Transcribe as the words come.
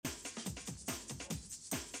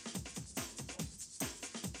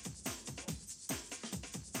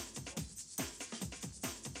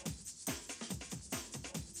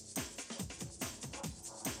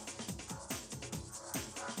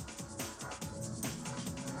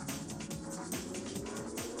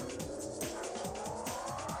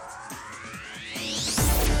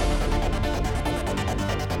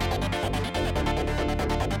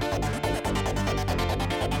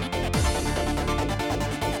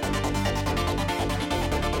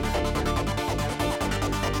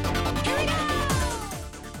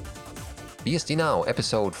BSD Now,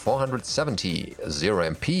 episode 470, Zero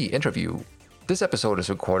MP interview. This episode is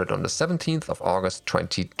recorded on the 17th of August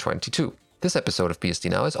 2022. This episode of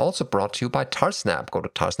BSD Now is also brought to you by Tarsnap. Go to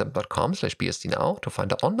tarsnap.com/bsdnow to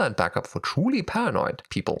find an online backup for truly paranoid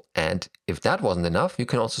people. And if that wasn't enough, you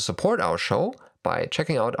can also support our show by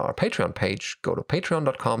checking out our Patreon page. Go to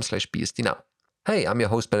patreon.com/bsdnow. Hey, I'm your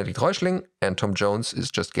host Benedikt Reuschling, and Tom Jones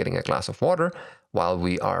is just getting a glass of water while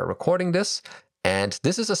we are recording this. And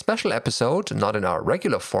this is a special episode, not in our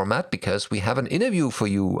regular format, because we have an interview for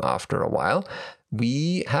you after a while.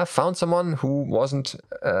 We have found someone who wasn't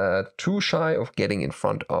too shy of getting in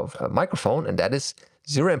front of a microphone, and that is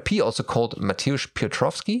Zero MP, also called Mateusz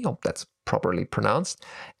Piotrowski. Hope that's properly pronounced.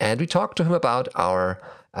 And we talked to him about our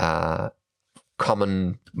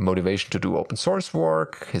common motivation to do open source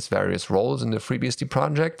work, his various roles in the FreeBSD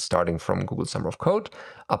project, starting from Google Summer of Code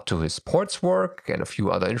up to his ports work and a few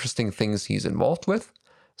other interesting things he's involved with.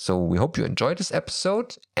 So we hope you enjoyed this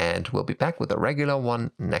episode, and we'll be back with a regular one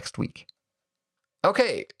next week.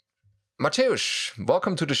 Okay, Mateusz,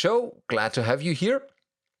 welcome to the show. Glad to have you here.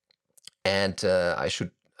 And I should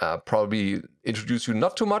probably introduce you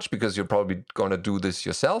not too much because you're probably going to do this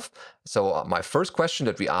yourself. So my first question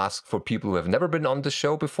that we ask for people who have never been on the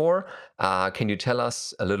show before, can you tell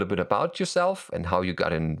us a little bit about yourself and how you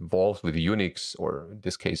got involved with Unix, or in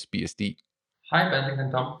this case, BSD? Hi, Benedikt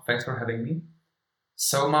and Tom. Thanks for having me.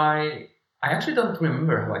 So I actually don't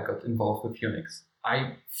remember how I got involved with Unix.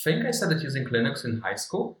 I think I started using Linux in high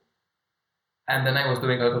school, and then I was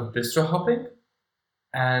doing a lot of distro hopping,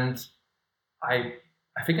 and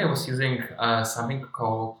I think I was using something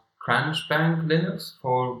called Crunchbang Linux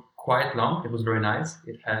for quite long. It was very nice.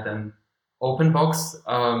 It had an OpenBox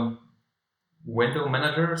window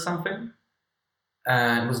manager or something,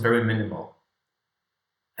 and it was very minimal.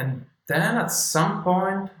 And then at some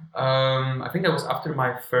point, I think that was after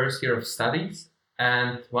my first year of studies,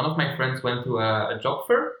 and one of my friends went to a job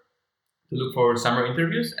fair to look for summer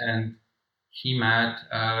interviews, and he met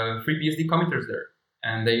FreeBSD committers there,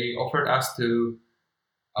 and they offered us to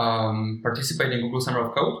participate in Google Summer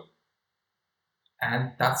of Code,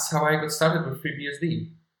 and that's how I got started with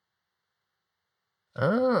FreeBSD.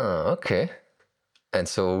 Ah, okay. And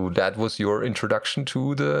so that was your introduction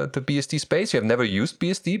to the BSD space? You have never used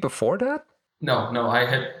BSD before that? No, I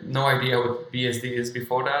had no idea what BSD is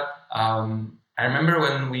before that. I remember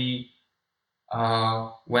when we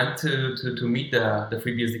went to meet the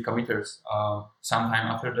FreeBSD committers sometime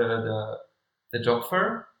after the job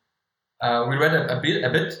fair. We read a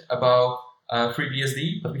bit about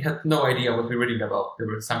FreeBSD, but we had no idea what we were reading about. There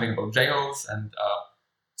was something about jails and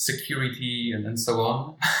security and so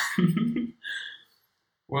on.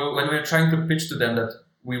 Well, when we were trying to pitch to them that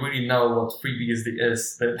we really know what FreeBSD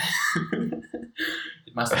is, that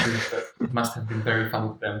it must have been very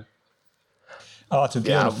fun to them. Oh, to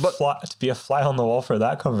be a fly on the wall for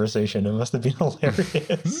that conversation, it must have been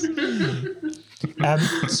hilarious.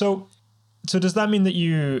 So does that mean that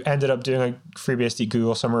you ended up doing like FreeBSD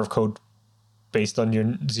Google Summer of Code based on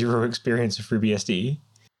your zero experience of FreeBSD?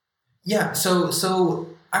 Yeah, so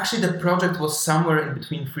actually the project was somewhere in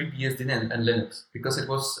between FreeBSD and Linux, because it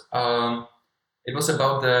was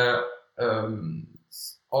about the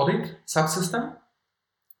audit subsystem,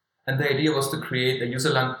 and the idea was to create a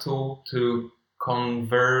userland tool to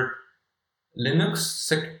convert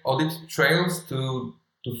Linux audit trails to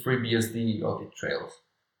FreeBSD audit trails.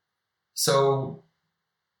 So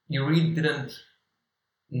you really didn't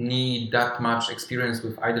need that much experience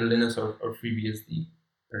with either Linux or FreeBSD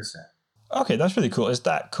per se. Okay, that's really cool. Is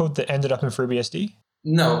that code that ended up in FreeBSD?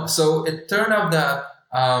 No. So it turned out that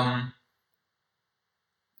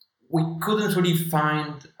we couldn't really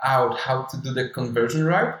find out how to do the conversion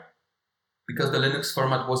right, because the Linux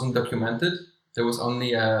format wasn't documented. There was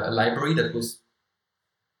only a library that was,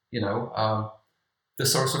 the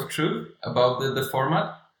source of truth about the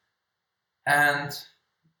format. And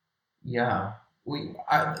yeah,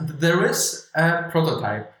 there is a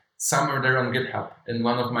prototype somewhere there on GitHub in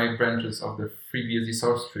one of my branches of the FreeBSD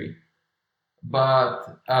source tree.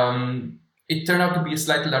 But it turned out to be a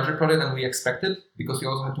slightly larger project than we expected, because we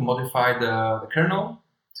also had to modify the kernel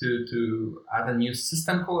to add a new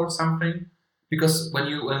system call or something. Because when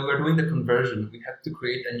we were doing the conversion, we had to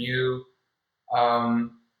create a new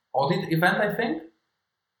audit event, I think,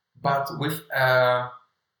 but with a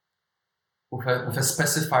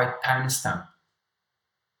specified timestamp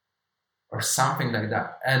or something like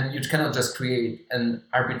that. And you cannot just create an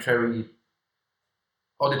arbitrary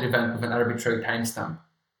audit event with an arbitrary timestamp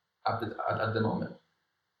at the moment.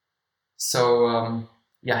 So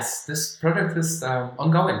yes, this project is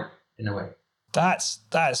ongoing in a way. That's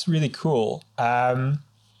really cool.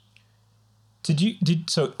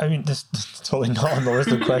 So I mean, this is totally not on the list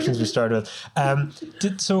of questions we started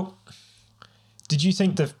with. Did you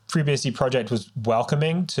think the FreeBSD project was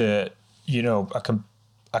welcoming to,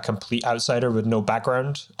 a complete outsider with no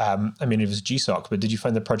background? I mean, it was GSOC, but did you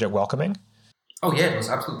find the project welcoming? Oh yeah, it was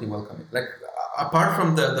absolutely welcoming. Like apart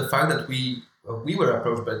from the fact that we were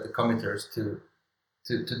approached by the committers to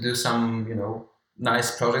do some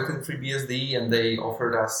nice project in FreeBSD, and they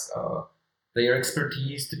offered us their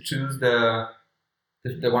expertise to choose the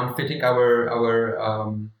one fitting our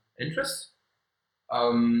interests.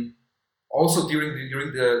 Also during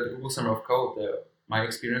the Google Summer of Code, my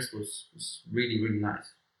experience was really, really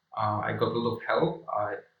nice. I got a lot of help.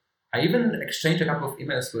 I even exchanged a couple of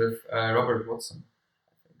emails with Robert Watson,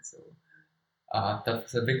 I think so.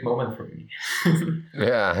 That's a big moment for me.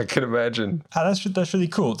 Yeah, I can imagine. That's really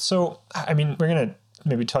cool. So, I mean, we're gonna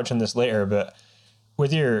maybe touch on this later, but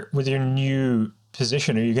with your new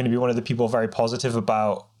position, are you going to be one of the people very positive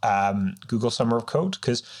about Google Summer of Code?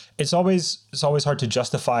 Because it's always hard to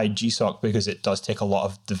justify GSOC because it does take a lot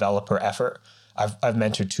of developer effort. I've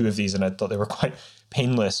mentored 2 of these and I thought they were quite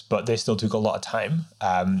painless, but they still took a lot of time.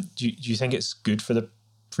 Do you think it's good for the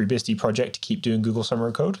FreeBSD project to keep doing Google Summer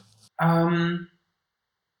of Code?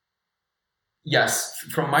 Yes,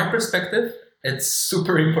 from my perspective, it's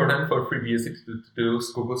super important for FreeBSD to do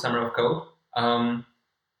Google Summer of Code.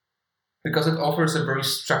 Because it offers a very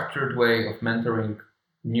structured way of mentoring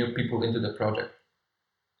new people into the project.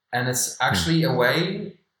 And it's actually a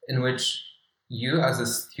way in which you as a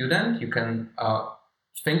student, you can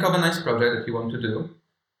think of a nice project that you want to do,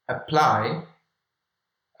 apply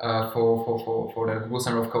for the Google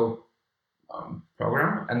Summer of Code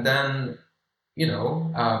program, and then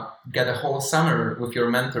get a whole summer with your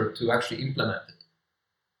mentor to actually implement it.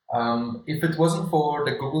 If it wasn't for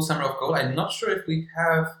the Google Summer of Code, I'm not sure if we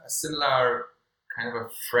have a similar kind of a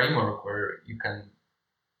framework where you can,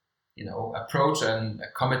 approach a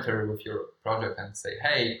committer with your project and say,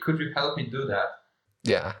 "Hey, could you help me do that?"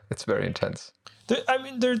 Yeah, it's very intense.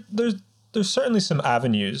 There's certainly some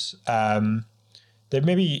avenues. They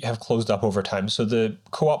maybe have closed up over time. So the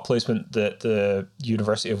co-op placement that the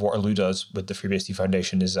University of Waterloo does with the FreeBSD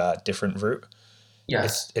Foundation is a different route.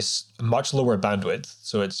 Yes. It's much lower bandwidth,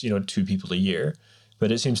 so it's 2 people a year,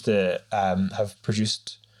 but it seems to have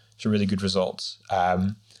produced some really good results.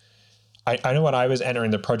 I know when I was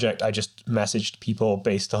entering the project, I just messaged people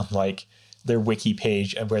based on like their wiki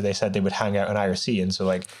page and where they said they would hang out in IRC, and so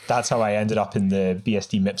like that's how I ended up in the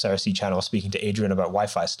BSD MIPS IRC channel speaking to Adrian about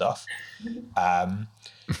Wi-Fi stuff.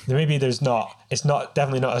 Maybe it's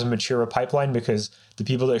definitely not as mature a pipeline because the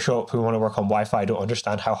people that show up who want to work on Wi-Fi don't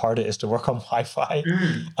understand how hard it is to work on Wi-Fi,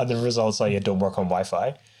 and the results are you don't work on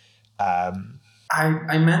Wi-Fi.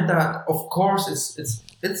 I meant that of course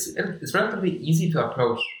it's relatively easy to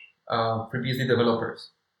approach FreeBSD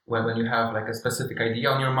developers when you have like a specific idea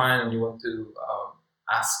on your mind and you want to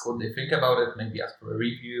ask what they think about it, maybe ask for a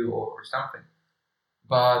review or something.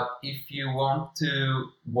 But if you want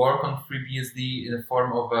to work on FreeBSD in the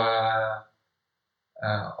form of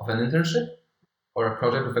an internship or a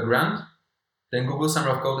project with a grant, then Google Summer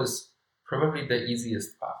of Code is probably the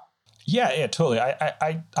easiest path. Yeah, totally.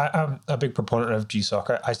 I'm a big proponent of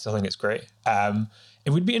GSOC. I still think it's great. It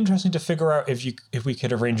would be interesting to figure out if we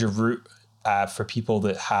could arrange a route for people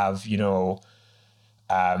that have,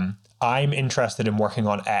 I'm interested in working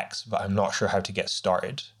on X, but I'm not sure how to get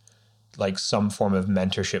started. Like some form of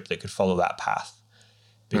mentorship that could follow that path.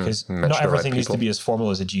 Because not everything needs to be as formal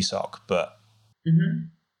as a GSOC, but... Mm-hmm.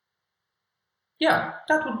 Yeah,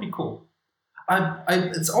 that would be cool.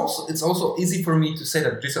 It's also easy for me to say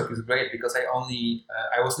that GSOC is great because I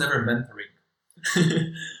was never mentoring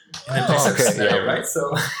in a GSOC scenario, right?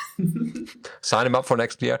 So sign him up for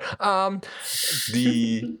next year. But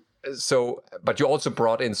you also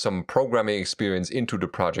brought in some programming experience into the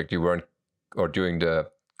project. You weren't, or during the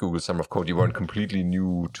Google Summer of Code, you weren't completely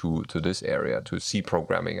new to this area, to C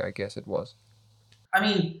programming, I guess it was. I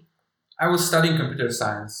mean, I was studying computer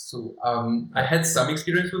science, so I had some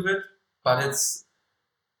experience with it. But it's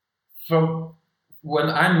from when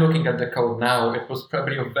I'm looking at the code now, it was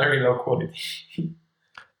probably of very low quality.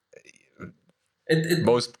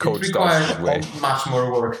 Most code required much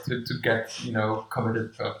more work to get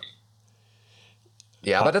committed properly.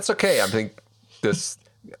 Yeah, but that's okay. I think this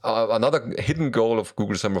another hidden goal of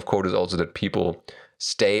Google Summer of Code is also that people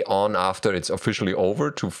stay on after it's officially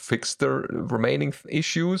over to fix the remaining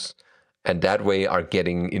issues, and that way are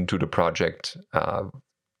getting into the project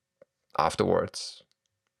afterwards.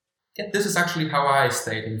 Yeah, this is actually how I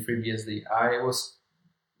stayed in FreeBSD. I was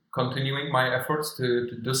continuing my efforts to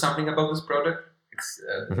do something about this project.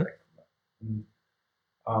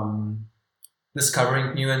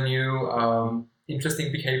 discovering new and new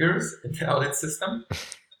interesting behaviors in the audit system.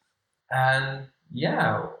 And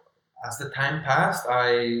yeah, as the time passed,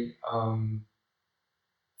 I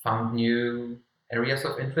found new areas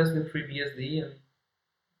of interest in FreeBSD, and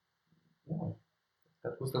yeah,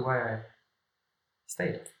 that was the way I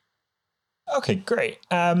stayed. Okay, great.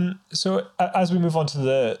 So as we move on to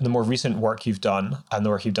the more recent work you've done and the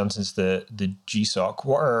work you've done since the GSOC,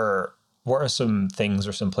 what are some things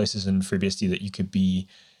or some places in FreeBSD that you could be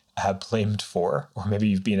blamed for, or maybe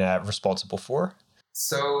you've been responsible for?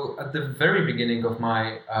 So at the very beginning of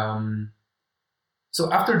my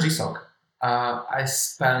so after GSOC, I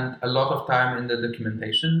spent a lot of time in the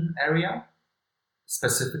documentation area,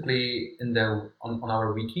 specifically in on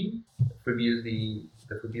our wiki, the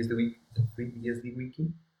FreeBSD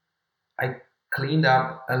wiki. I cleaned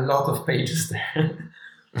up a lot of pages there.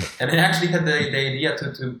 And I actually had the idea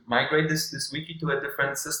to migrate this wiki to a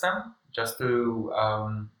different system, just to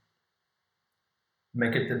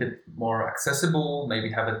make it a bit more accessible, maybe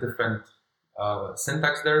have a different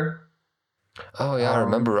syntax there. Oh yeah, I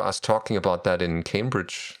remember us talking about that in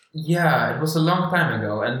Cambridge. Yeah, it was a long time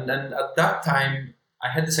ago, and at that time I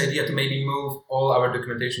had this idea to maybe move all our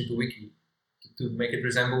documentation to Wiki, to make it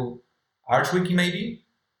resemble ArchWiki maybe.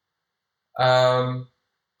 But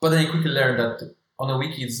then I quickly learned that on a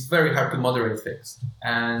wiki it's very hard to moderate things,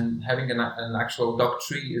 and having an actual doc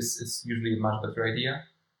tree is usually a much better idea,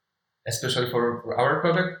 especially for our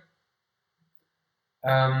project.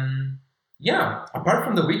 Yeah, apart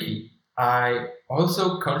from the wiki, I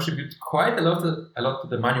also contribute quite a lot to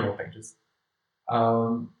the manual pages.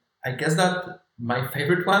 I guess that my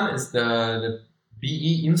favorite one is the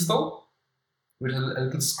BE install, which is a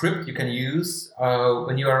little script you can use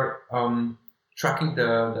when you are tracking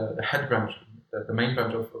the head branch, the main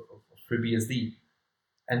branch of FreeBSD,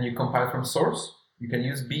 and you compile from source. You can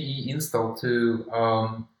use BE install to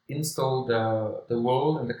install the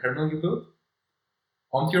world and the kernel you built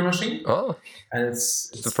onto your machine. Oh, and it's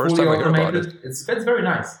the first fully time I heard about automated. It's very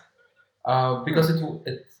nice because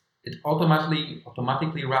it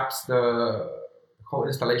automatically wraps the whole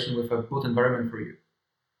installation with a boot environment for you.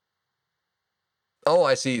 Oh,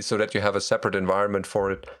 I see. So that you have a separate environment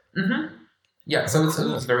for it. Mm-hmm. Yeah, so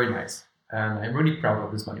it's very nice, and I'm really proud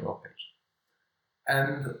of this manual page.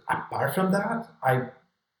 And apart from that, I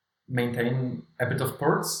maintain a bit of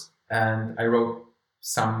ports, and I wrote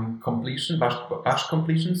some bash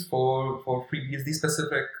completions for FreeBSD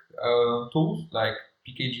specific tools like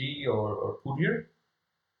PKG or Poodir.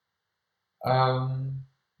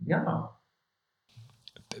 Yeah.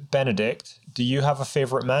 Benedict, do you have a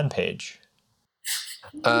favorite man page?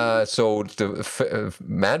 So the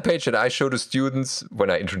man page that I show to students when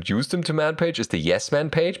I introduce them to man page is the yes man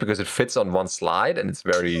page, because it fits on one slide and it's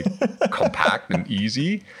very compact and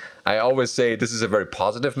easy. I always say this is a very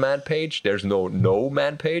positive man page. There's no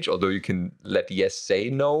man page, although you can let yes say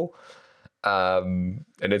no. And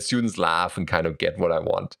then students laugh and kind of get what I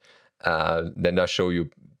want. Then I show you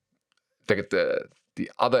the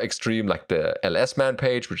other extreme, like the LS man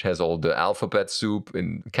page, which has all the alphabet soup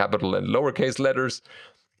in capital and lowercase letters.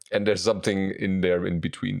 And there's something in there in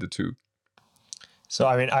between the two. So,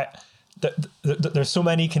 I mean, there's so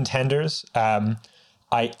many contenders.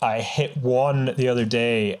 I hit one the other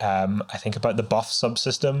day, I think about the buff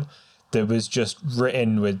subsystem, that was just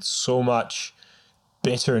written with so much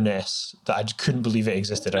bitterness that I couldn't believe it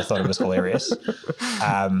existed. I thought it was hilarious.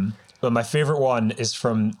 But my favorite one is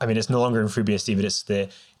from, I mean, it's no longer in FreeBSD, but it's the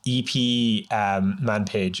EP man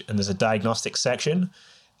page, and there's a diagnostic section,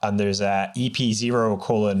 and there's a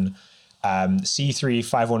EP0 :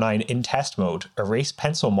 C3509 in test mode, erase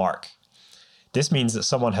pencil mark. This means that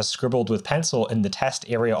someone has scribbled with pencil in the test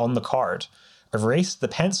area on the card. Erase the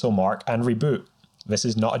pencil mark and reboot. This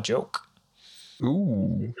is not a joke.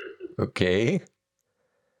 Ooh, okay.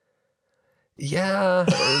 Yeah,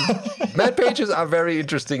 man pages are very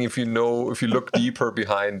interesting if you look deeper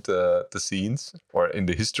behind the scenes or in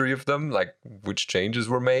the history of them, like which changes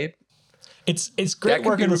were made. It's great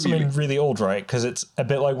working with something really old, right? Because it's a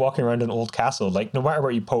bit like walking around an old castle. Like, no matter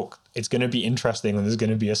where you poke, it's going to be interesting and there's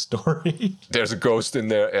going to be a story. There's a ghost in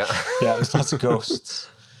there, yeah. Yeah, there's lots of ghosts.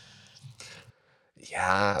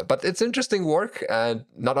 Yeah, but it's interesting work, and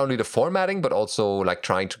not only the formatting, but also like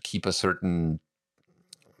trying to keep a certain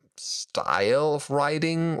style of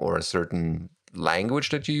writing or a certain language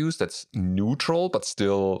that you use that's neutral but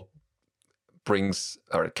still brings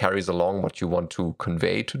or carries along what you want to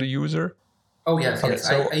convey to the user. Oh yes, okay, yes.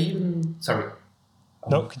 So, I even sorry.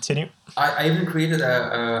 No, continue. I even created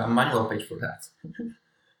a manual page for that.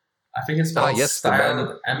 I think it's called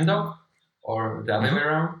style.mdoc or the other way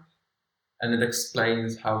around, and it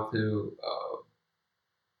explains how to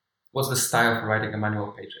what's the style for writing a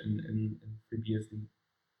manual page in FreeBSD.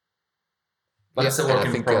 But it's a work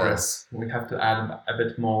in progress. We have to add a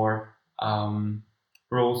bit more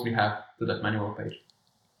rules we have to that manual page.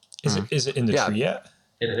 Is it in the tree yet?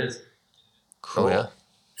 It is. Cool. Oh, yeah.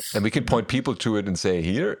 And we can point people to it and say,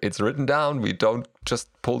 here, it's written down. We don't just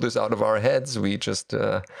pull this out of our heads. We just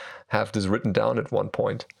have this written down at one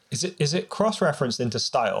point. Is it cross-referenced into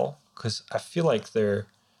style? Because I feel like they're...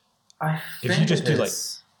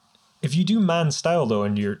 If you do man style, though,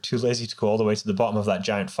 and you're too lazy to go all the way to the bottom of that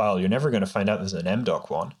giant file, you're never going to find out there's an MDoc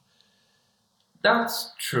one.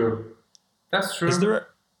 That's true. Is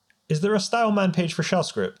there a style man page for shell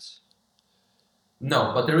scripts?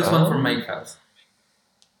 No, but there is one for makefiles.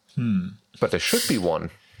 But there should be one,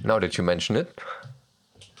 now that you mention it.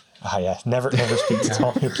 Ah, yeah. Never speak to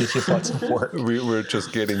Tom. He'll give you lots of work. We're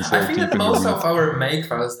just getting so I think deep that in most the of our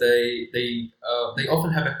makefiles, they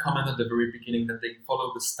often have a comment at the very beginning that they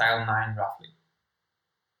follow the style 9 roughly.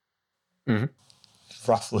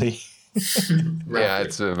 Mm-hmm. Roughly. Yeah,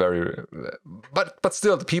 it's a very... But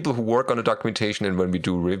still, the people who work on the documentation and when we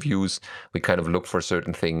do reviews, we kind of look for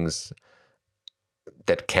certain things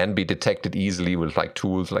that can be detected easily with like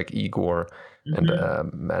tools like Igor and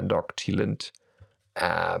Mandoc, Tilint.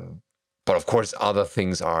 But of course, other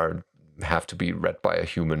things have to be read by a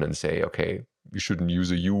human and say, okay, you shouldn't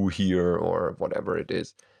use a U here or whatever it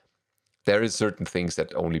is. There is certain things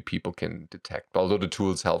that only people can detect, although the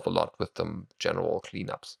tools help a lot with them general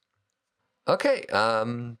cleanups. Okay,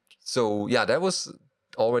 so yeah, that was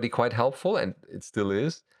already quite helpful, and it still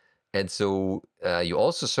is. And so you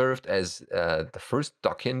also served as the first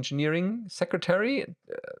doc engineering secretary.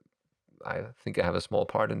 I think I have a small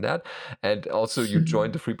part in that. And also you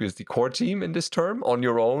joined the FreeBSD core team in this term on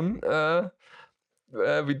your own.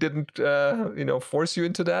 We didn't, force you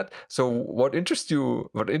into that. So what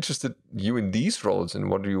interested you in these roles, and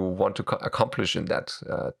what do you want to accomplish in that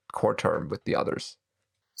core term with the others?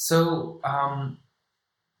 So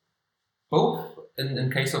both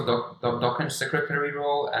in case of doc secretary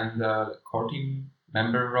role and the core team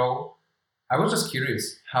member role, I was just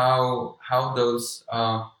curious how those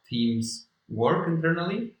teams work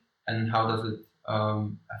internally and how does it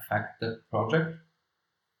affect the project.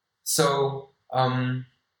 So I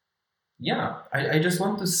just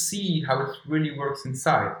want to see how it really works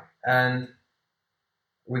inside. And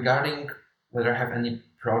regarding whether I have any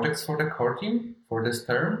projects for the core team for this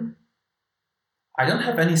term, I don't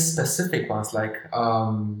have any specific ones like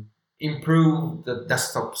improve the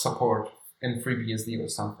desktop support in FreeBSD or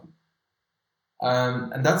something.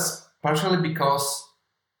 And that's partially because,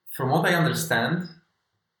 from what I understand,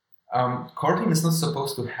 core team is not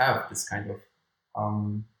supposed to have this kind of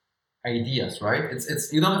ideas, right?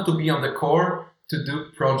 It's you don't have to be on the core to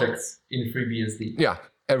do projects in FreeBSD. Yeah,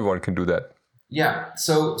 everyone can do that. Yeah,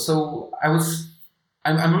 so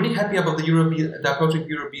I'm really happy about the project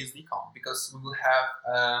EuroBSDCon, because we will have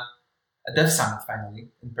a dev summit finally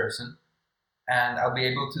in person, and I'll be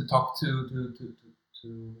able to talk to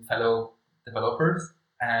fellow developers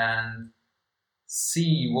and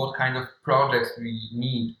see what kind of projects we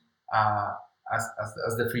need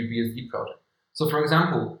as the FreeBSD project. So, for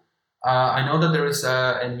example, I know that there is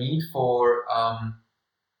a need for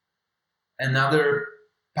another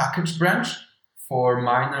package branch for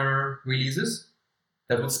minor releases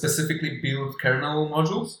that would specifically build kernel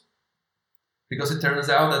modules, because it turns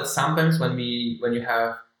out that sometimes when you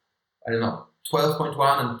have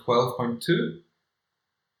 12.1 and 12.2,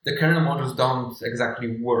 the kernel modules don't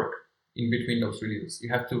exactly work in between those releases. You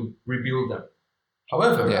have to rebuild them.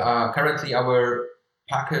 However, currently our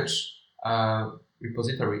package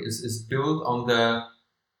repository is built on the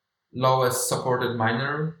lowest supported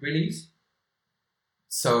minor release,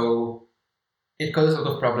 so it causes a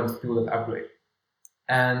lot of problems to do that upgrade.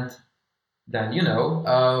 And then,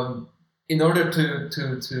 in order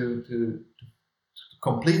to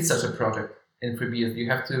complete such a project in FreeBSD, you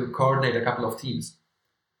have to coordinate a couple of teams.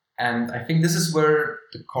 And I think this is where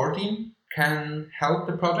the core team can help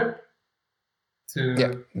the project.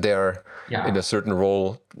 They're in a certain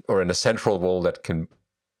role or in a central role that can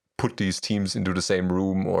put these teams into the same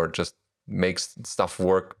room or just makes stuff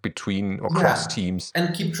work between or cross teams.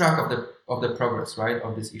 And keep track of the progress, right,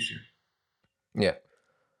 of this issue.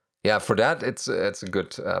 Yeah, for that, it's a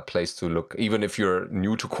good place to look. Even if you're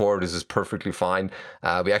new to core, this is perfectly fine.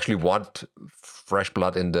 We actually want fresh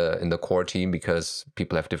blood in the core team because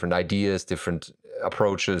people have different ideas, different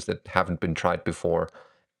approaches that haven't been tried before.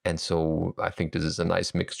 And so I think this is a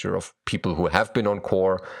nice mixture of people who have been on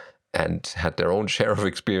core and had their own share of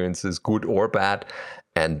experiences, good or bad,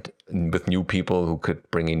 and with new people who could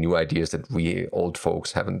bring in new ideas that we old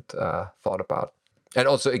folks haven't thought about. And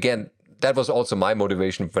also, again, that was also my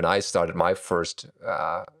motivation when I started my first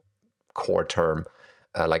core term.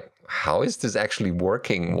 Like, how is this actually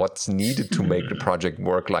working? What's needed to make the project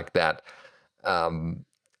work like that? And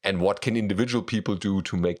what can individual people do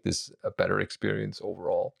to make this a better experience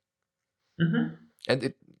overall? Mm-hmm.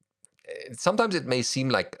 And sometimes it may seem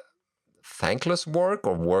like thankless work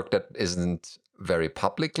or work that isn't very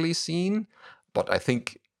publicly seen, but I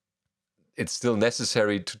think it's still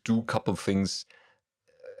necessary to do a couple things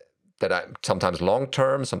that are sometimes long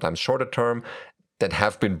term, sometimes shorter term, that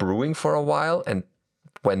have been brewing for a while. And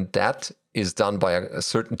when that is done by a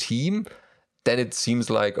certain team, then it seems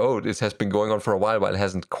like, oh, this has been going on for a while it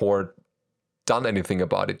hasn't core done anything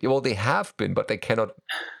about it. Well, they have been, but they cannot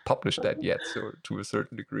publish that yet, so to a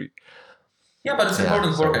certain degree. Yeah, but it's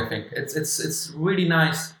important work. I think it's really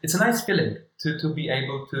nice. It's a nice feeling to be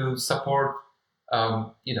able to support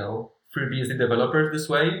FreeBSD developers this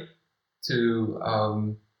way,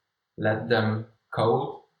 to let them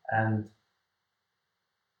code, and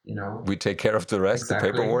we take care of the rest,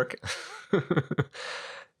 exactly. The paperwork.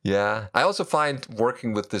 Yeah, I also find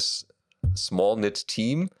working with this small knit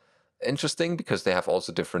team interesting because they have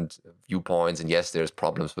also different viewpoints, and yes, there's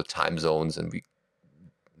problems with time zones, and we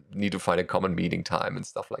need to find a common meeting time and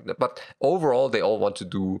stuff like that. But overall, they all want to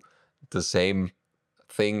do the same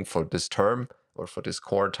thing for this term or for this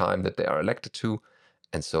core time that they are elected to,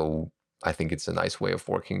 and so I think it's a nice way of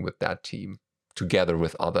working with that team together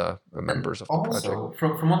with other members of the project. Also,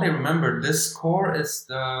 from what I remember, this core is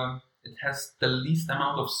it has the least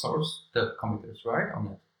amount of source committers, right, on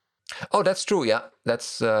it. Oh, that's true. Yeah,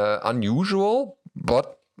 that's unusual,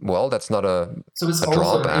 but well, that's not a so it's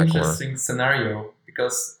also an interesting scenario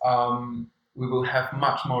because we will have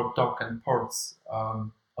much more doc and ports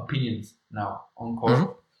opinions now on core.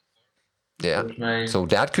 Mm-hmm. Yeah. So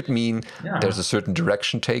that could mean there's a certain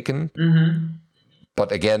direction taken. Mm-hmm.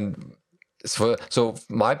 But again, so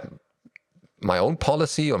my own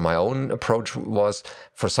policy or my own approach was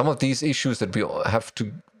for some of these issues that we have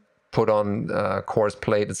to put on core's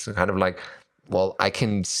plate, it's kind of like, well, I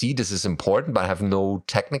can see this is important, but I have no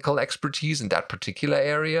technical expertise in that particular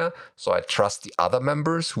area. So I trust the other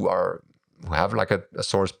members who have like a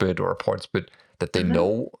source bit or a ports bit that they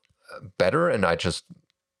know better, and I just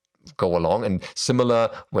go along. And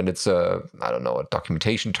similar when it's a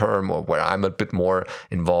documentation term or where I'm a bit more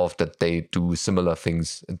involved, that they do similar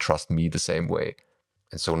things and trust me the same way.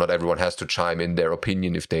 And so not everyone has to chime in their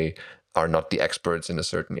opinion if they are not the experts in a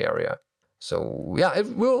certain area. So yeah,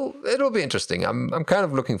 it'll be interesting. I'm kind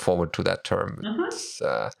of looking forward to that term. Mm-hmm. It's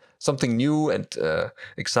something new and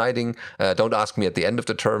exciting. Don't ask me at the end of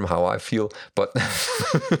the term how I feel, but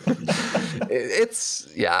it's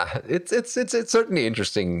certainly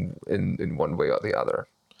interesting in one way or the other.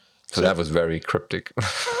 So that was very cryptic.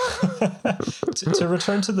 To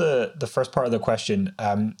return to the first part of the question,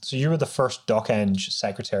 so you were the first DocEng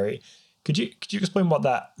secretary. Could you explain what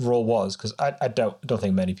that role was? Because I don't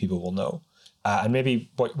think many people will know, and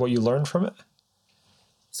maybe what you learned from it.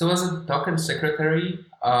 So as a DocEng secretary,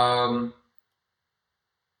 well,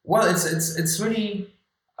 it's really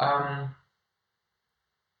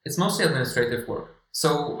it's mostly administrative work.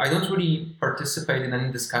 So I don't really participate in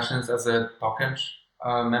any discussions as a DocEng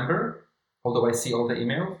member, although I see all the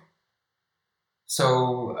emails.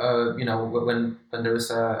 So when there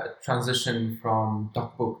is a transition from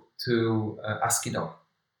DocBook to AsciiDoc,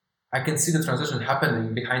 I can see the transition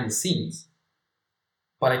happening behind the scenes,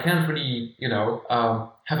 but I can't really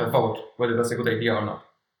have a vote whether that's a good idea or not.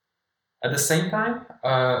 At the same time,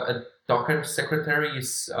 a DocEng secretary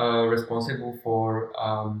is responsible for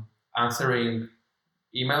answering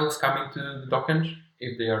emails coming to the DocEng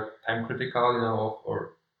if they are time critical,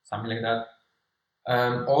 or something like that.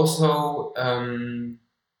 Also,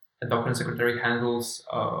 a DocEng secretary handles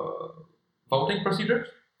voting procedures.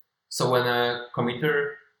 So when a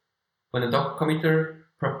doc committer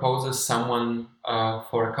proposes someone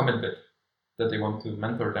for a commit bit that they want to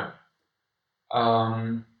mentor them,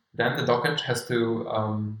 then the DocEng has to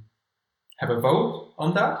have a vote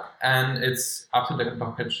on that, and it's up to the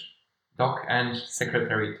DocEng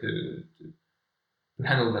secretary to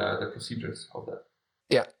handle the procedures of that.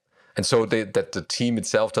 Yeah. And so that the team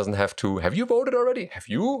itself doesn't have to, have you voted already? Have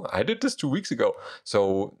you? I did this 2 weeks ago.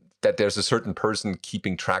 So that there's a certain person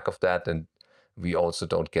keeping track of that, and we also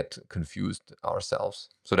don't get confused ourselves.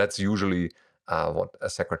 So that's usually what a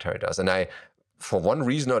secretary does. And for one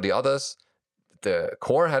reason or the others, the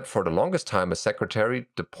core had for the longest time a secretary.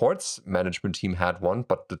 The ports management team had one,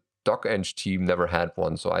 but the DocEng team never had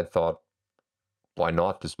one. So I thought, why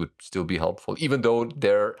not? This would still be helpful, even though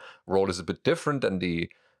their role is a bit different than the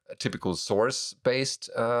typical source-based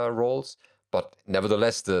roles. But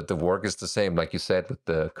nevertheless, the work is the same, like you said, with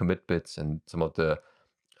the commit bits and some of the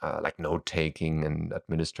like note taking and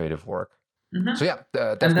administrative work. Mhm. So yeah,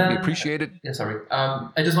 And definitely then, appreciate it. yeah, sorry.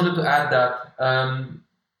 I just wanted to add that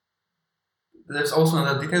there's also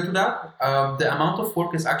another detail to that. The amount of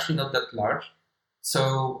work is actually not that large.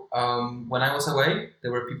 So when I was away,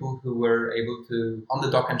 there were people who were able to, on the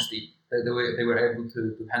Dockenge team, they were able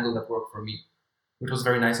to handle that work for me, which was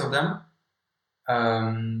very nice of them.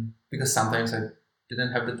 Because sometimes I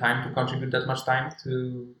didn't have the time to contribute that much time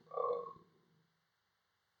to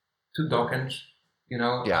Dockenge, you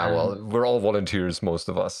know. Yeah, well, we're all volunteers, most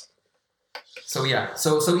of us. So yeah,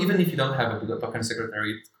 so even if you don't have a Dockenge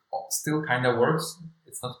secretary, it still kind of works.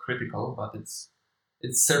 It's not critical, but it's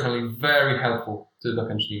certainly very helpful to the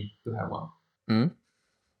Dockenge team to have one. Mm-hmm.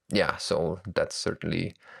 Yeah, so that's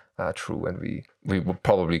certainly true, and we will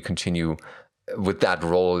probably continue with that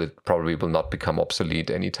role. It probably will not become obsolete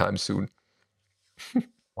anytime soon.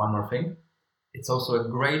 One more thing, it's also a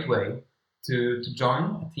great way to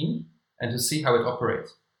join a team and to see how it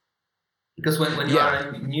operates. Because when you are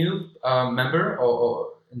a new member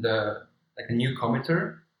or in the like a new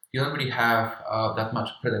committer, you don't really have that much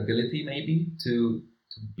credibility maybe to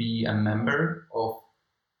be a member of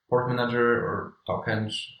Port Manager or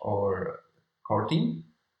Dockenge or core team.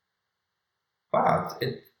 But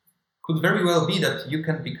it could very well be that you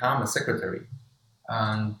can become a secretary,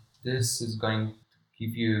 and this is going to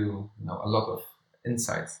give you, a lot of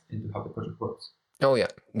insights into how the project works. Oh yeah,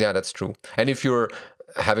 that's true. And if you're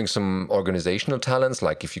having some organizational talents,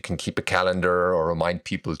 like if you can keep a calendar or remind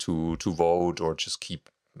people to vote, or just keep,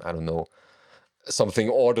 I don't know, something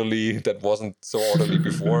orderly that wasn't so orderly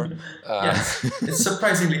before. Yes, it's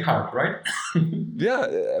surprisingly hard, right?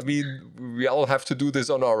 Yeah, I mean, we all have to do this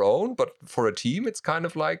on our own, but for a team, it's kind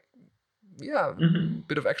of like, a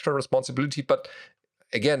bit of extra responsibility. But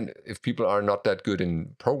again, if people are not that good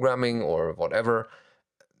in programming or whatever,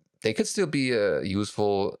 they could still be a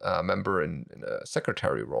useful member in a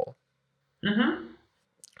secretary role. Mm-hmm.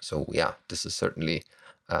 So yeah, this is certainly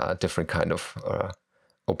a different kind of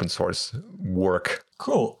open source work.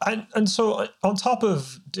 Cool. And so on top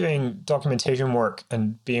of doing documentation work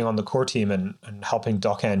and being on the core team and helping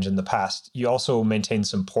Dockenge in the past, you also maintain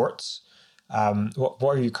some ports.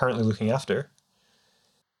 What are you currently looking after?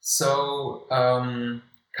 So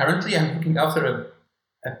currently I'm looking after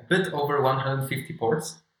a bit over 150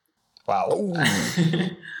 ports. Wow.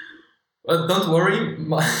 But don't worry,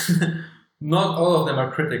 not all of them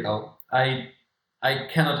are critical. I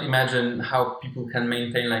cannot imagine how people can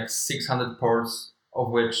maintain like 600 ports, of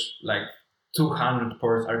which like 200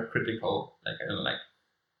 ports are critical, like I don't know, like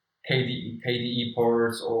KDE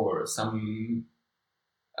ports or some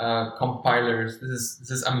compilers. This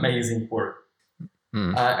is amazing work.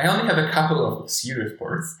 I only have a couple of serious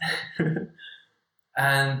ports,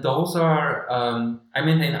 and those are I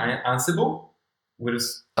maintain Ansible, which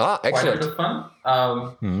is quite a bit of fun.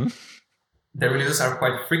 The releases are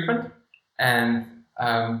quite frequent, and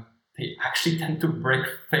they actually tend to break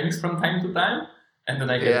things from time to time, and then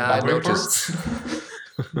I get bug reports.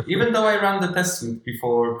 Even though I run the test suite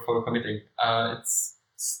before committing, it's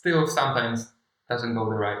still sometimes doesn't go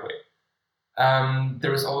the right way.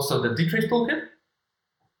 There is also the dtrace toolkit.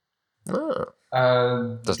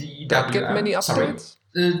 Does that get many updates?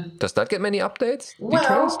 Does that get many updates?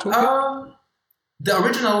 Well, the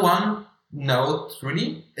original one, no,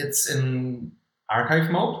 really. It's in archive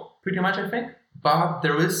mode, pretty much, I think. But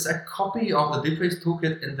there is a copy of the dtrace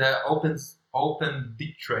toolkit in the open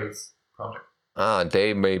dtrace project.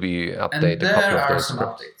 They maybe update and a couple of those. There are some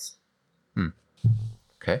updates.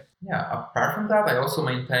 Okay. Yeah, apart from that, I also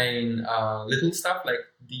maintain little stuff like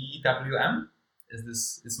DWM.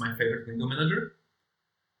 Is my favorite window manager.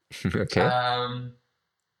 Okay.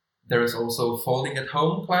 There is also Folding at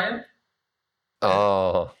Home client.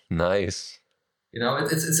 Oh, nice.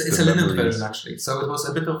 It's a Linux version actually. So it was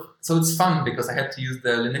so it's fun because I had to use the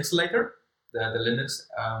Linux layer, the Linux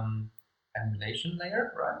emulation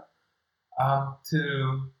layer, right?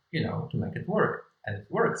 To make it work, and it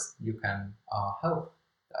works. You can help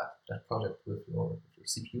that project with your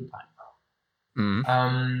CPU time.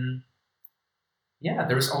 Yeah,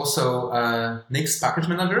 there is also Nix Package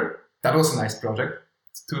Manager. That was a nice project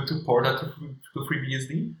to port that to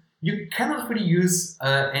FreeBSD. You cannot really use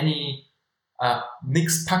any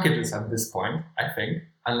Nix packages at this point, I think,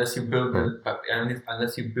 unless you build them,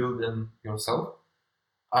 unless you build them yourself.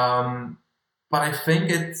 But I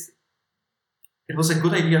think it was a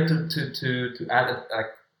good idea to add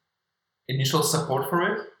initial support for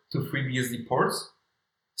it to FreeBSD ports,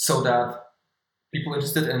 so that people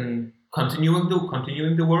interested in continuing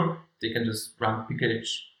the work, they can just run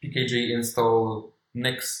pkg install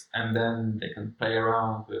Nix, and then they can play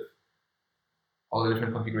around with all the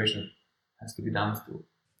different configuration has to be done still.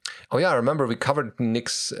 Oh yeah, I remember we covered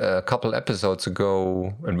Nix a couple episodes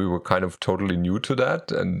ago, and we were kind of totally new to that,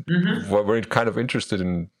 and were kind of interested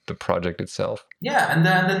in the project itself. Yeah, and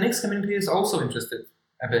the Nix community is also interested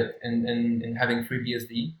a bit in having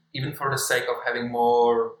FreeBSD, even for the sake of having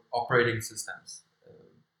more operating systems,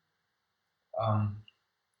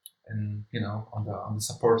 and on the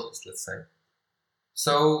support list, let's say.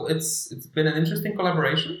 So it's been an interesting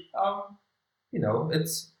collaboration.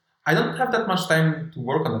 I don't have that much time to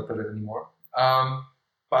work on that project anymore.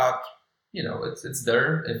 But it's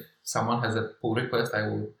there. If someone has a pull request, I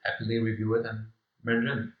will happily review it and merge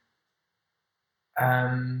in.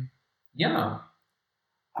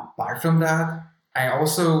 Apart from that, I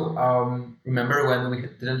also remember when we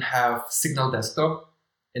didn't have Signal Desktop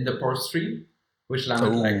in the port stream, which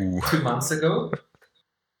landed like 2 months ago.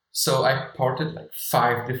 So I ported like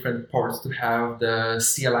 5 different ports to have the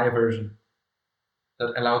CLI version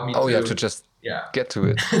that allowed me to just get to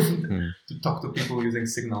it. to talk to people using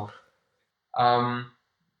Signal. And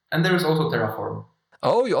there is also Terraform.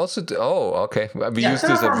 Oh, you also do? Oh, okay. We used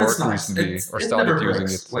this at work recently, or started using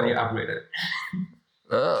it. When you upgrade it.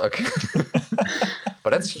 Oh, okay. But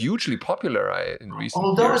that's hugely popular in recent years.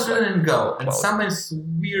 Although it's written in Go, and sometimes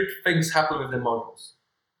weird things happen with the modules.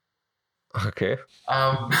 Okay.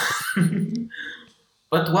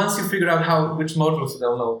 But once you figure out which modules to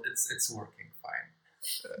download, it's working fine.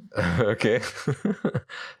 Okay.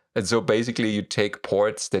 And so basically you take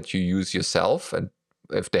ports that you use yourself, and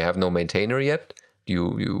if they have no maintainer yet,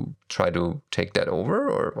 you try to take that over,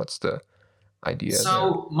 or what's the idea?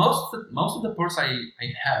 So most of the ports I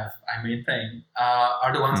maintain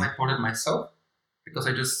are the ones I ported myself, because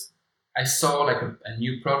I saw like a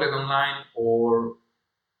new project online, or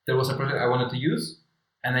there was a project I wanted to use,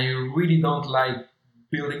 and I really don't like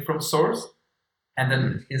building from source and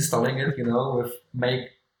then installing it, with make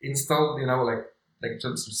install, like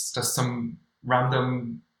just some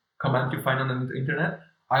random command you find on the internet.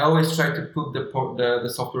 I always try to put the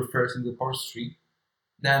software first in the port tree,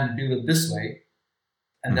 then build it this way,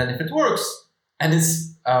 and then if it works and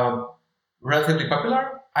it's relatively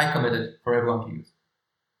popular, I commit it for everyone to use.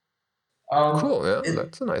 Cool, yeah,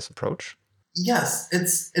 that's a nice approach. Yes,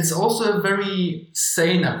 it's also a very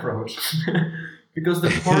sane approach because the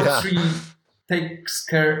port tree takes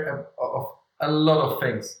care of a lot of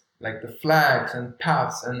things, like the flags and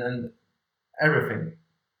paths and everything.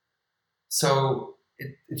 So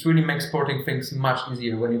it really makes porting things much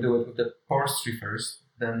easier when you do it with the port tree first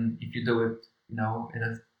than if you do it, in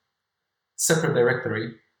a separate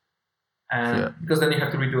directory, and because then you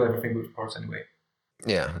have to redo everything with ports anyway.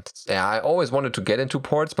 Yeah, I always wanted to get into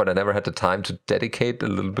ports, but I never had the time to dedicate a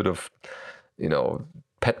little bit of,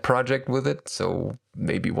 pet project with it. So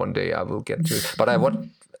maybe one day I will get to it. But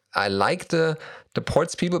I like the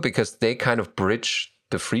ports people because they kind of bridge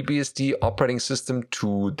the FreeBSD operating system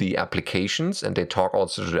to the applications, and they talk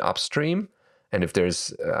also to the upstream. And if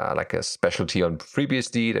there's like a specialty on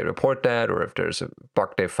FreeBSD, they report that, or if there's a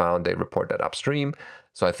bug they found, they report that upstream.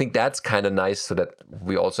 So I think that's kind of nice, so that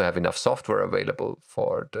we also have enough software available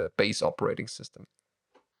for the base operating system.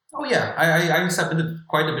 Oh yeah, I submitted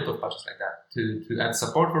quite a bit of patches like that to add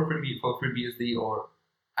support for FreeBSD, or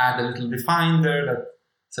add a little define there that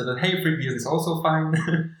said that, hey, FreeBSD is also fine.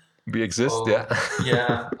 We exist,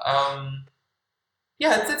 Yeah.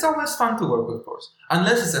 It's always fun to work with, of course,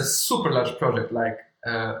 unless it's a super large project like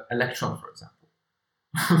Electron, for example.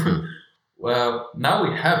 Well, now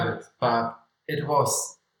we have it, but it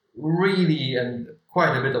was really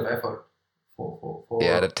quite a bit of effort for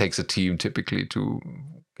that takes a team typically to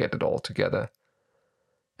get it all together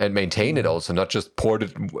and maintain it also, not just port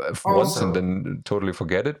it once and then totally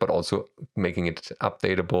forget it, but also making it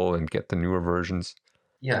updatable and get the newer versions.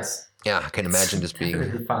 Yes. Yeah, I can imagine this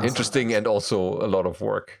being interesting and also a lot of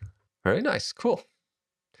work. Very nice. Cool.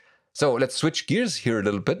 So let's switch gears here a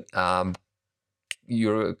little bit.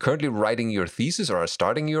 You're currently writing your thesis, or are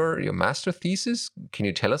starting your master thesis. Can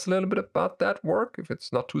you tell us a little bit about that work, if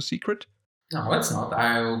it's not too secret? No, it's not.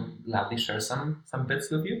 I'll gladly share some bits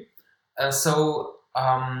with you.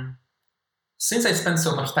 Since I spent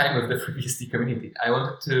so much time with the FreeBSD community, I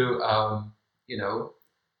wanted to,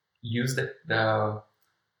 use the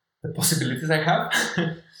possibilities I have.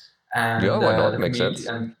 And why not? Makes sense.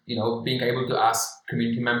 And being able to ask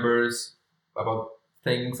community members about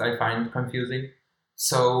things I find confusing.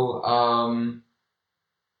 So I'm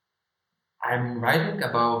writing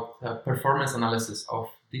about performance analysis of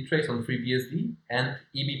dtrace on FreeBSD and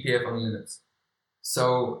eBPF on Linux.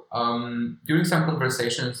 So during some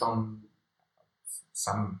conversations on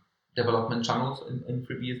some development channels in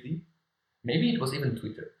FreeBSD, maybe it was even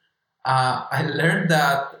Twitter, I learned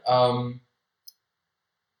that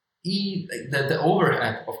the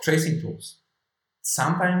overhead of tracing tools,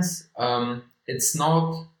 sometimes it's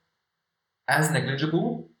not as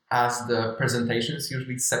negligible as the presentations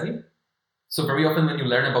usually say. So very often when you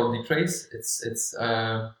learn about dtrace, it's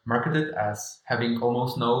marketed as having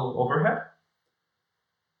almost no overhead,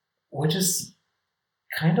 which is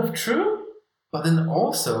kind of true. But then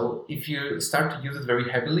also, if you start to use it very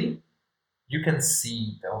heavily, you can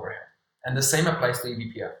see the overhead. And the same applies to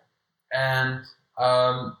eBPF. And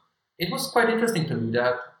it was quite interesting to me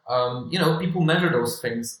that people measure those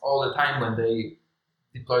things all the time when they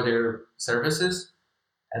deploy their services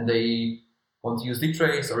and they want to use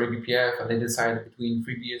dtrace or eBPF, and they decide between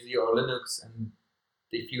FreeBSD or Linux, and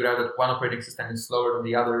they figure out that one operating system is slower than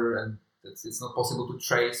the other, and it's not possible to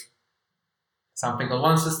trace something on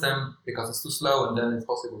one system because it's too slow, and then it's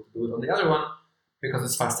possible to do it on the other one because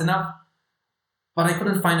it's fast enough. But I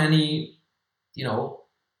couldn't find any,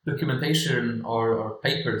 documentation or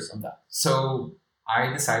papers on that. So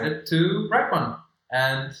I decided to write one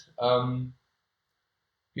and,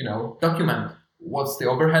 document what's the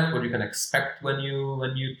overhead, what you can expect when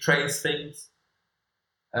you trace things.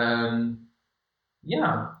 If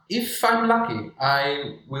I'm lucky,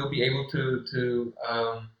 I will be able to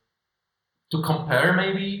compare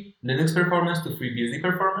maybe Linux performance to FreeBSD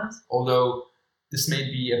performance, although this may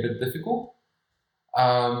be a bit difficult.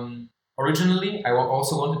 Originally, I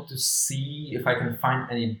also wanted to see if I can find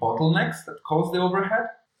any bottlenecks that cause the overhead.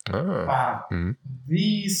 But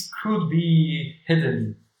these could be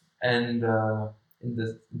hidden and in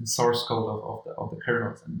the source code of the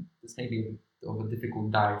kernels, and this may be a bit of a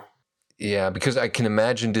difficult dive. Yeah, because I can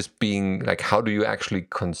imagine this being like, how do you actually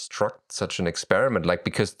construct such an experiment? Like,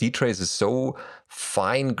 because dtrace is so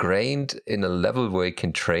fine-grained in a level where it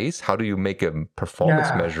can trace, how do you make a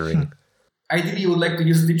performance measuring? Ideally, you would like to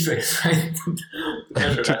use dtrace, right?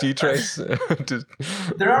 to dtrace?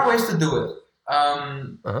 There are ways to do it.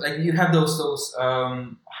 Like you have those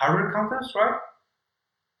hardware counters, right?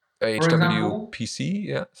 HWPC,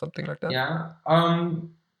 yeah, something like that. Yeah.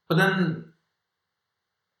 But then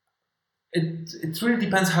it really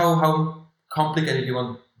depends how complicated you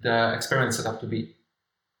want the experiment setup to be.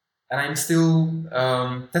 And I'm still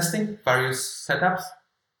testing various setups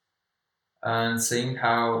and seeing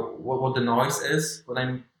what the noise is when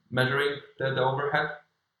I'm measuring the overhead.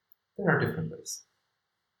 There are different ways.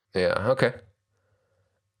 Yeah, okay.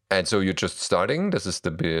 And so you're just starting? This is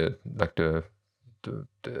the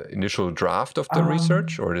initial draft of the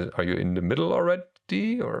research, or are you in the middle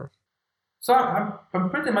already, or? So I'm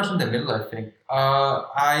pretty much in the middle, I think.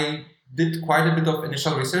 I did quite a bit of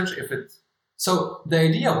initial research. So the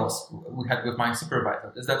idea we had with my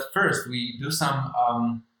supervisor is that first we do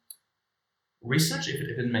some research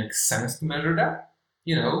if it makes sense to measure that,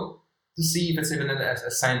 to see if it's even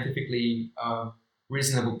a scientifically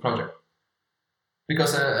reasonable project.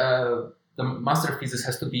 Because the master thesis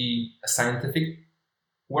has to be a scientific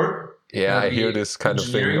work. Yeah, I hear this kind of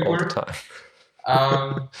thing all the time.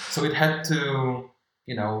 So it had to,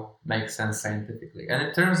 make sense scientifically. And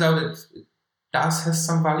it turns out it does have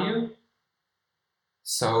some value.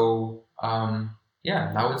 So,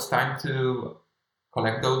 now it's time to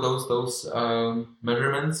collect those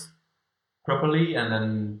measurements properly and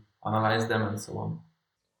then analyze them and so on.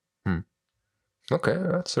 Okay,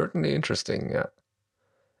 that's certainly interesting, yeah.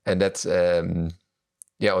 And that's, Tom,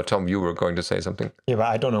 you were going to say something. Yeah, but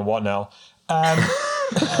I don't know what now.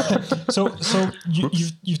 So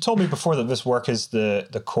you've told me before that this work is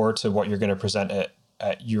the core to what you're going to present at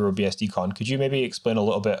EuroBSDCon. Could you maybe explain a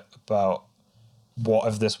little bit about what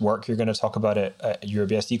of this work you're going to talk about at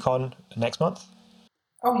EuroBSDCon next month?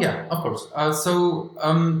 Oh yeah, of course.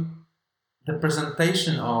 The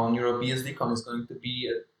presentation on EuroBSDCon is going to be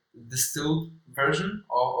a distilled version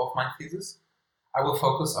of my thesis. I will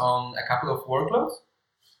focus on a couple of workloads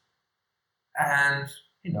and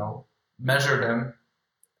measure them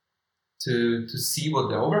to see what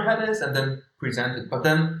the overhead is and then present it. But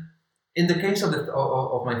then in the case of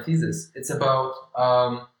my thesis, it's about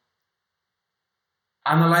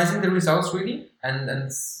analyzing the results really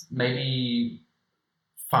and maybe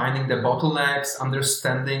finding the bottlenecks,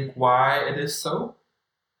 understanding why it is so.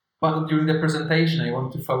 But during the presentation, I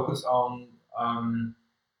want to focus on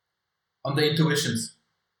the intuitions.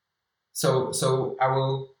 So I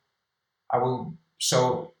will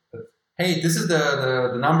show that, hey, this is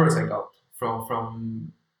the numbers I got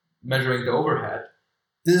from measuring the overhead.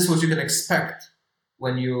 This is what you can expect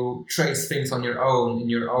when you trace things on your own in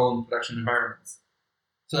your own production environments.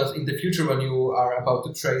 So that in the future, when you are about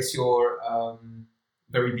to trace your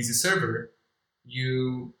very busy server,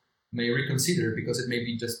 you may reconsider because it may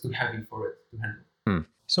be just too heavy for it to handle.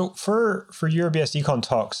 So for your BSDCon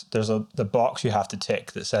talks, there's the box you have to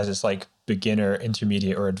tick that says it's like beginner,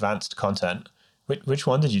 intermediate, or advanced content. Which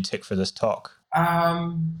one did you tick for this talk?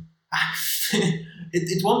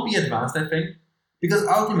 It won't be advanced, I think, because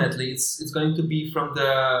ultimately it's going to be from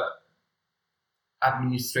the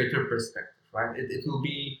administrator perspective, right? It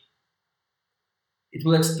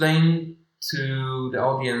will explain to the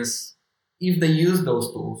audience, if they use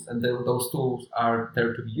those tools and those tools are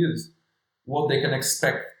there to be used, what they can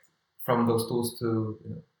expect from those tools to,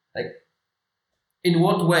 like, in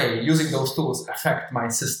what way using those tools affect my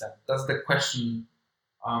system? That's the question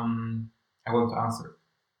I want to answer.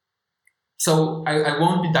 So I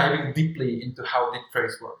won't be diving deeply into how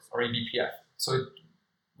DeepTrace works or eBPF. So it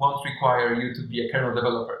won't require you to be a kernel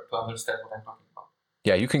developer to understand what I'm talking about.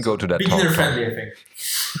 Yeah, you can go to that beginner talk. friendly, I think.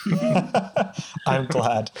 I'm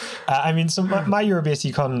glad. So my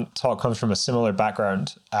EuroBSDCon talk comes from a similar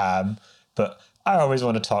background, but I always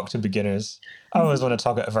want to talk to beginners. I always want to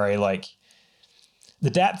talk at a very the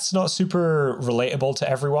depth's not super relatable to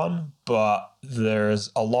everyone, but there's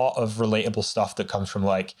a lot of relatable stuff that comes from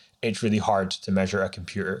it's really hard to measure a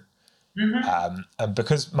computer. And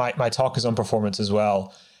because my talk is on performance as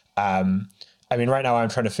well, right now I'm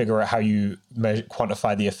trying to figure out how you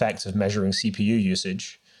quantify the effects of measuring CPU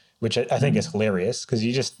usage, which I think is hilarious because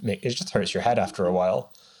it just hurts your head after a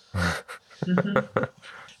while.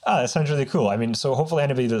 That sounds really cool. So hopefully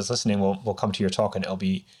anybody that's listening will come to your talk and it'll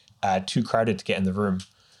be too crowded to get in the room.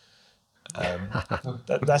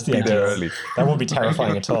 That's the idea. Early. That won't be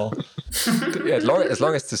terrifying at all. Yeah, as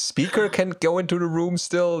long as the speaker can go into the room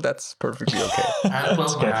still, that's perfectly okay.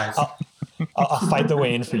 I'll fight the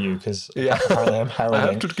way in for you because apparently I'm harrowing.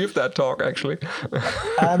 I have to give that talk actually.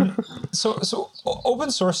 So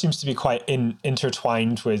open source seems to be quite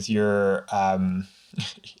intertwined with your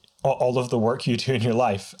all of the work you do in your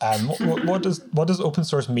life. What does open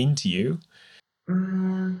source mean to you?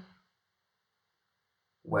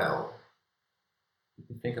 Well, let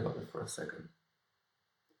me think about it for a second.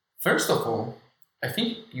 First of all, I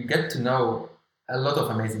think you get to know a lot of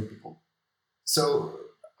amazing people. So,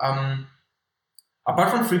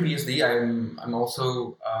 apart from FreeBSD, I'm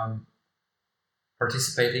also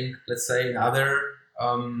participating, let's say, in other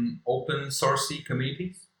open sourcey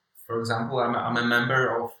communities. For example, I'm a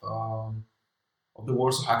member of the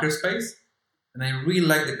Warsaw Hackerspace, and I really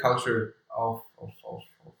like the culture of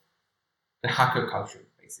the hacker culture,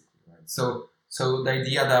 basically. Right? So the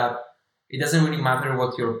idea that it doesn't really matter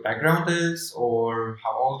what your background is, or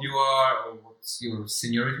how old you are, or what your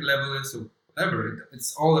seniority level is, or whatever.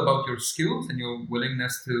 It's all about your skills and your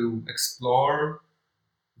willingness to explore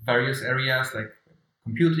various areas like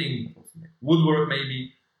computing, like woodwork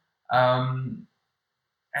maybe.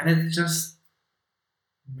 And it's just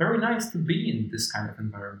very nice to be in this kind of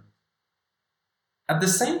environment. At the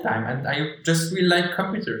same time, and I just really like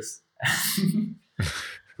computers.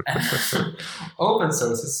 And open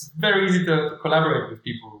source, it's very easy to collaborate with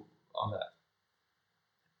people on that.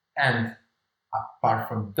 And apart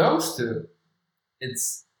from those two, it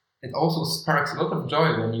also sparks a lot of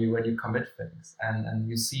joy when you commit things and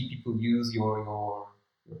you see people use your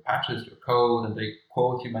patches, your code, and they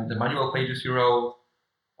quote you the manual pages you wrote,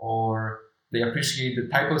 or they appreciate the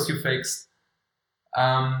typos you fixed.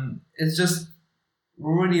 It's just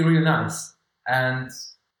really, really nice. And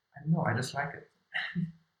I don't know, I just like it.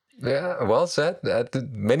 Yeah, well said.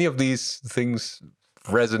 Many of these things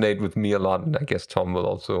resonate with me a lot, and I guess Tom will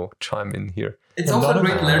also chime in here. It's also a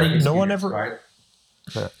great learning experience, right?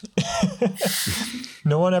 Yeah.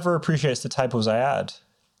 No one ever appreciates the typos I add.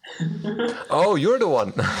 Oh, you're the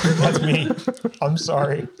one. That's me. I'm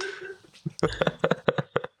sorry.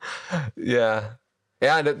 Yeah.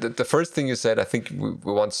 Yeah, the first thing you said, I think we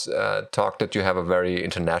once talked that you have a very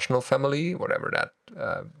international family, whatever that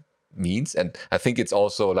means. And I think it's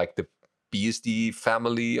also like the BSD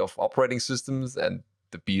family of operating systems, and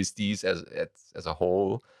the BSDs as a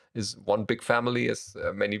whole is one big family, as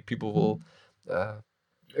many people will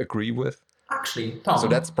agree with. Actually, Tom. So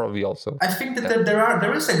that's probably also. I think that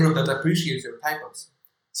there is a group that appreciates your typos.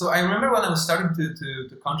 So I remember when I was starting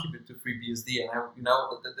to contribute to FreeBSD, and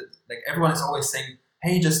like everyone is always saying,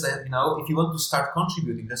 "Hey, just if you want to start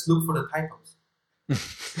contributing, just look for the typos."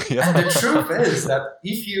 Yeah. And the truth is that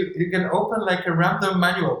if you can open like a random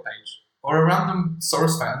manual page or a random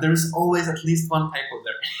source file, there is always at least one typo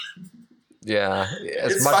there. Yeah,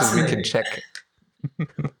 as much as we can check.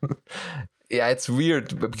 Yeah, it's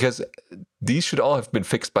weird because these should all have been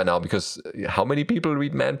fixed by now, because how many people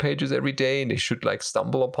read man pages every day, and they should like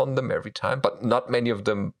stumble upon them every time, but not many of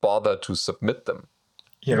them bother to submit them.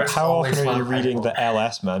 Yeah, but There's how always often are you one reading typo. the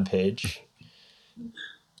LS man page?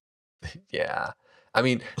 Yeah. I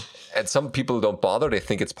mean, and some people don't bother. They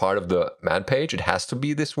think it's part of the man page. It has to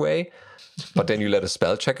be this way. But then you let a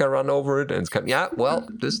spell checker run over it, and it's kind of, yeah, well,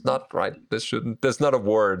 this is not right. This shouldn't, there's not a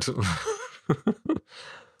word.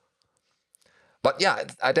 But yeah,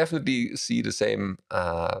 I definitely see the same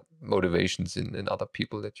motivations in other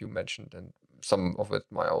people that you mentioned, and some of it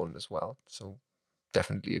my own as well. So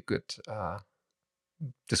definitely a good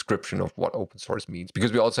description of what open source means,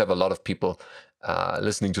 because we also have a lot of people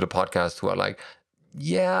listening to the podcast who are like,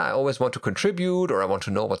 yeah, I always want to contribute, or I want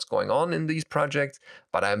to know what's going on in these projects,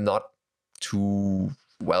 but I'm not too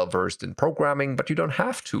well versed in programming. But you don't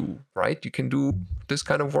have to, right? You can do this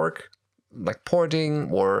kind of work like porting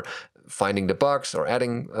or finding the bugs or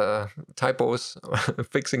adding typos,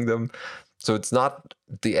 fixing them. So it's not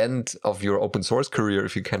the end of your open source career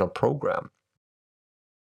if you cannot program.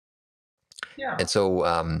 Yeah. And so,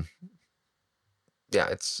 yeah,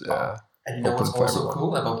 it's And you know open what's for also everyone.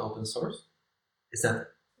 cool about open source is that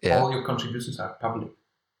Yeah. all your contributions are public.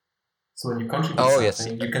 So when you contribute Oh, yes.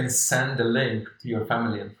 something, you can send the link to your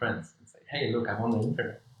family and friends and say, "Hey, look, I'm on the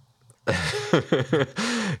internet."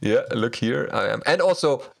 Yeah, look here, I am. And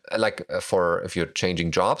also, like for if you're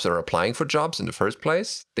changing jobs or applying for jobs in the first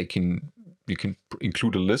place, you can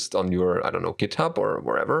include a list on your, I don't know, GitHub or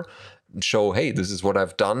wherever, and show, hey, this is what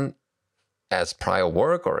I've done as prior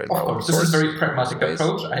work or in my Of open course, this is source a very pragmatic space.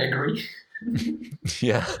 approach. I agree.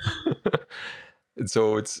 Yeah. And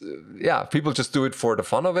so it's, yeah, people just do it for the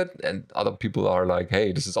fun of it, and other people are like,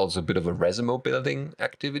 hey, this is also a bit of a resume building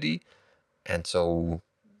activity. And so,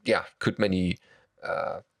 yeah, many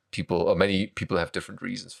people have different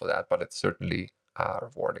reasons for that, but it's certainly a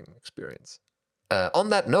rewarding experience. On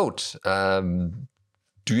that note,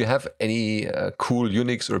 do you have any cool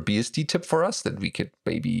Unix or BSD tip for us that we could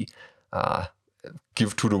maybe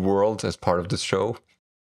give to the world as part of this show?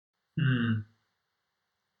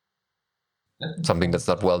 Something that's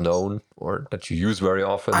not well known or that you use very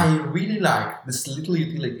often? I really like this little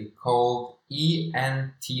utility called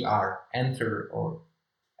ENTR, enter or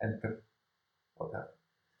enter, whatever.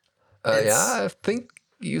 Yeah, I think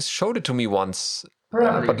you showed it to me once,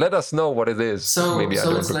 Probably. but let us know what it is. Maybe I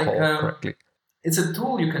don't it's recall like correctly. it's a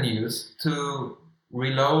tool you can use to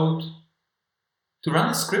reload, to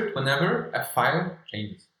run a script whenever a file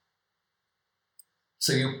changes.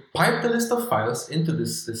 So you pipe the list of files into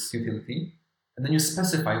this utility, and then you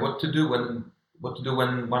specify what to do when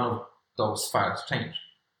one of those files change.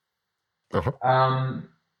 Uh-huh.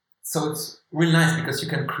 So it's really nice because you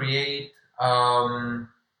can create ad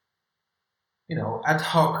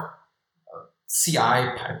hoc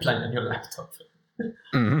CI pipeline on your laptop.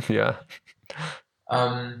 Yeah.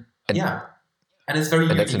 Yeah, and it's very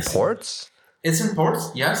And unique. that's in ports? It's in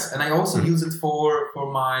ports, yes, and I also use it for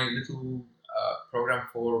my little program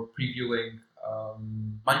for previewing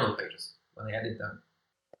manual pages when I edit them.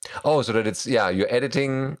 Oh, so that it's, yeah, you're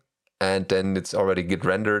editing and then it's already get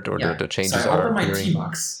rendered, or the changes so I are open my appearing.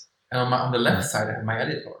 Tmux, and on the left side I have my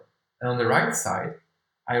editor, and on the right side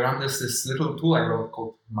I run this little tool I wrote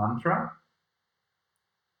called Mantra,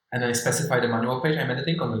 and I specify the manual page I'm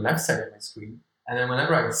editing on the left side of my screen, and then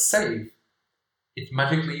whenever I save, it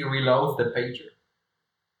magically reloads the pager.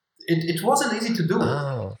 It wasn't easy to do it.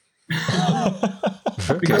 Oh.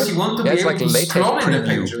 Because you want to be able to scroll in the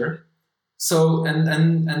pager. So and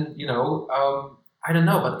I don't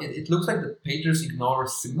know, but it looks like the pagers ignore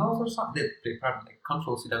signals or something. They probably like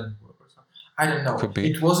Control C doesn't work or something. I don't know. Could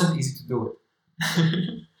be. It wasn't easy to do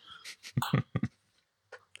it.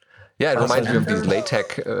 Yeah, it reminds me of these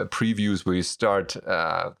LaTeX previews where you start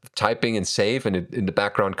typing and save, and it in the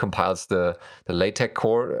background compiles the LaTeX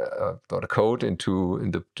core or the code into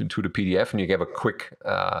the PDF, and you give a quick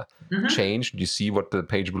change. You see what the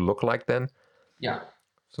page will look like then. Yeah.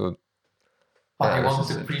 So. But I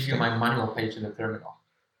wanted to preview my manual page in the terminal,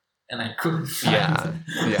 and I couldn't find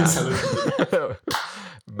yeah.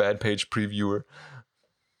 Man page previewer.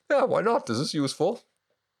 Yeah, why not? This is useful.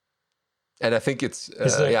 And I think it's,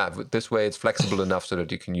 this way it's flexible enough so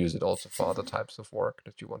that you can use it also for other types of work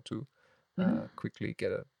that you want to quickly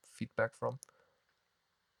get a feedback from.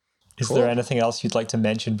 Is there anything else you'd like to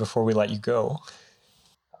mention before we let you go?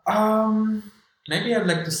 Maybe I'd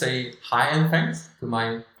like to say hi and thanks to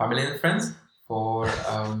my family and friends for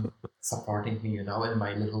supporting me, in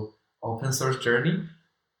my little open source journey.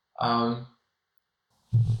 Apart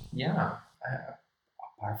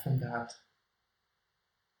from that,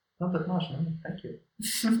 not that much, no? Thank you.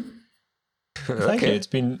 Thank you. It's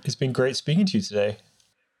been great speaking to you today.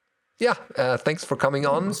 Yeah, thanks for coming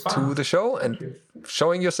on to the show and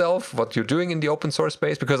showing yourself what you're doing in the open source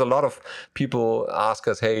space, because a lot of people ask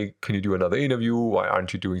us, hey, can you do another interview? Why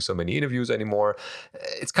aren't you doing so many interviews anymore?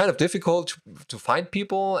 It's kind of difficult to find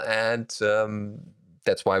people, and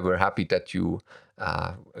that's why we're happy that you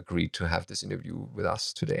agreed to have this interview with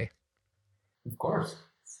us today. Of course.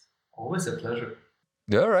 It's always a pleasure.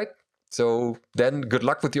 All right. So then good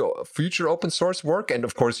luck with your future open source work, and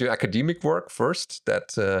of course your academic work first.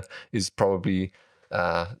 That is probably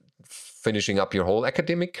finishing up your whole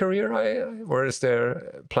academic career, or is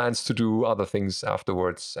there plans to do other things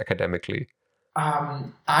afterwards academically?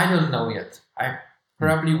 I don't know yet. I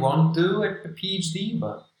probably won't do a PhD,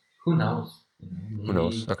 but who knows? Who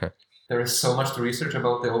knows? Okay. There is so much to research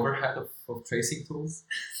about the overhead of tracing tools.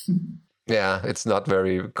 Yeah, it's not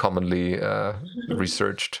very commonly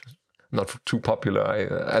researched. Not too popular,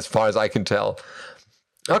 as far as I can tell.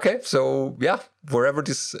 Okay, so yeah, wherever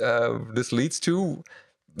this leads to,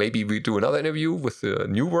 maybe we do another interview with the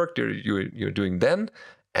new work you're doing then.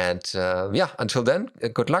 And yeah, until then,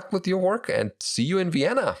 good luck with your work, and see you in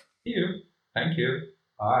Vienna. See you. Thank you.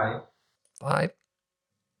 Bye. Bye.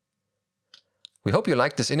 We hope you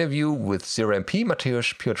liked this interview with 0MP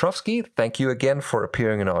Mateusz Piotrowski. Thank you again for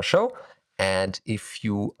appearing in our show. And if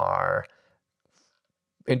you are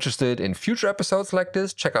interested in future episodes like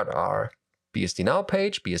this, check out our BSD Now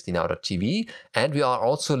page, bsdnow.tv, and we are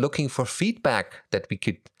also looking for feedback that we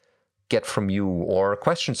could get from you, or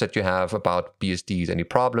questions that you have about BSDs, any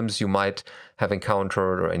problems you might have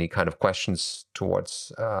encountered, or any kind of questions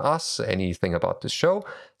towards us, anything about this show.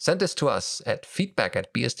 Send this to us at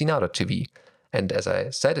feedback@bsdnow.tv. And as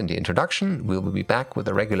I said in the introduction, we will be back with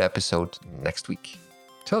a regular episode next week.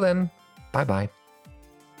 Till then, bye-bye.